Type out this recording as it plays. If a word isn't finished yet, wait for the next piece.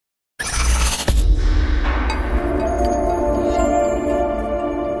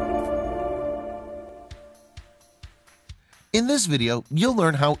In this video, you'll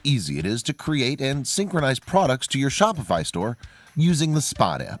learn how easy it is to create and synchronize products to your Shopify store using the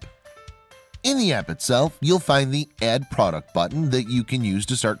SPOD app. In the app itself, you'll find the Add Product button that you can use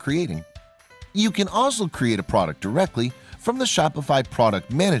to start creating. You can also create a product directly from the Shopify Product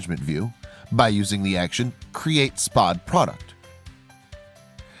Management view by using the action Create SPOD Product.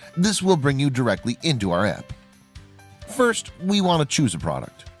 This will bring you directly into our app. First, we want to choose a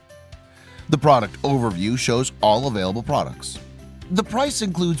product. The product overview shows all available products. The price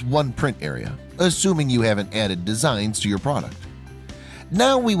includes one print area, assuming you haven't added designs to your product.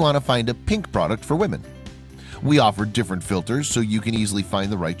 Now we want to find a pink product for women. We offer different filters so you can easily find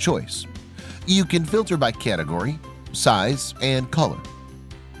the right choice. You can filter by category, size, and color.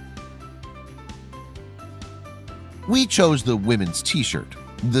 We chose the women's t-shirt.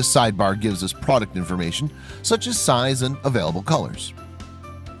 The sidebar gives us product information such as size and available colors.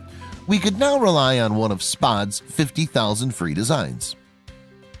 We could now rely on one of SPOD's 50,000 free designs.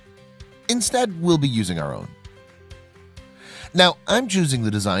 Instead, we'll be using our own. Now, I'm choosing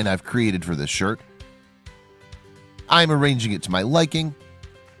the design I've created for this shirt. I'm arranging it to my liking.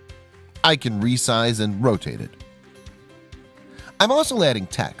 I can resize and rotate it. I'm also adding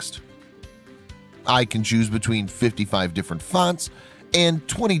text. I can choose between 55 different fonts and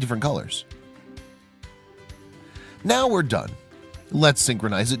 20 different colors. Now we're done. Let's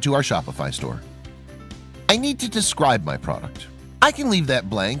synchronize it to our Shopify store. I need to describe my product. I can leave that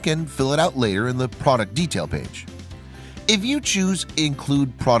blank and fill it out later in the product detail page. If you choose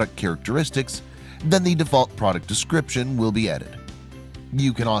Include Product Characteristics, then the default product description will be added.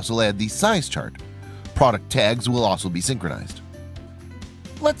 You can also add the size chart. Product tags will also be synchronized.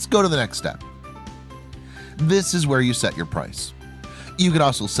 Let's go to the next step. This is where you set your price. You can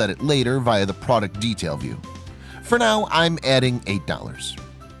also set it later via the product detail view. For now, I'm adding $8.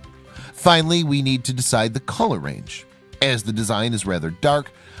 Finally, we need to decide the color range. As the design is rather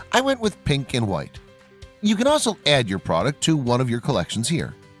dark, I went with pink and white. You can also add your product to one of your collections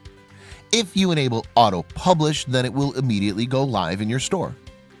here. If you enable Auto Publish, then it will immediately go live in your store.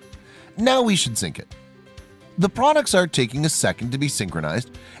 Now we should sync it. The products are taking a second to be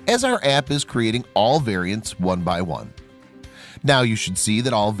synchronized as our app is creating all variants one by one. Now you should see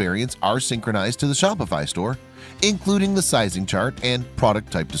that all variants are synchronized to the Shopify store, including the sizing chart and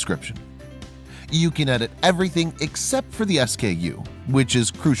product type description. You can edit everything except for the SKU, which is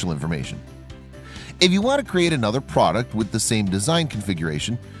crucial information. If you want to create another product with the same design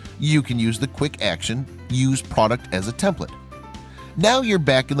configuration, you can use the quick action Use Product as a Template. Now you're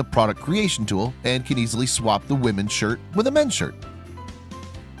back in the product creation tool and can easily swap the women's shirt with a men's shirt.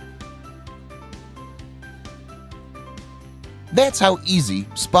 That's how easy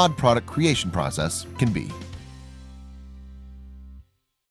SPOD product creation process can be.